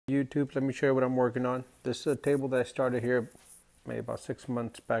YouTube, let me show you what I'm working on. This is a table that I started here maybe about 6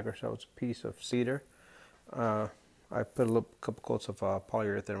 months back or so. It's a piece of cedar. I put a couple coats of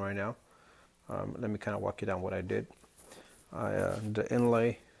polyurethane right now. Let me kind of walk you down what I did. The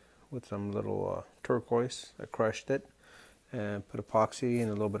inlay with some little turquoise. I crushed it and put epoxy and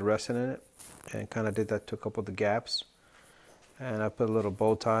a little bit of resin in it, and kind of did that to a couple of the gaps. And I put a little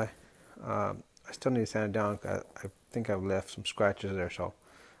bow tie. I still need to sand it down. I think I've left some scratches there, so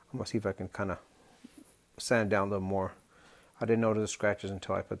I'm gonna see if I can kind of sand it down a little more. I didn't notice the scratches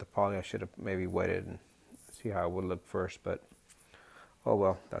until I put the poly. I should have maybe wetted and see how it would look first, but oh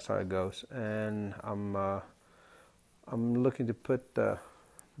well, that's how it goes. And I'm looking to put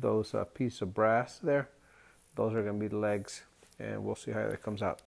those pieces of brass there. Those are going to be the legs, and we'll see how that comes out.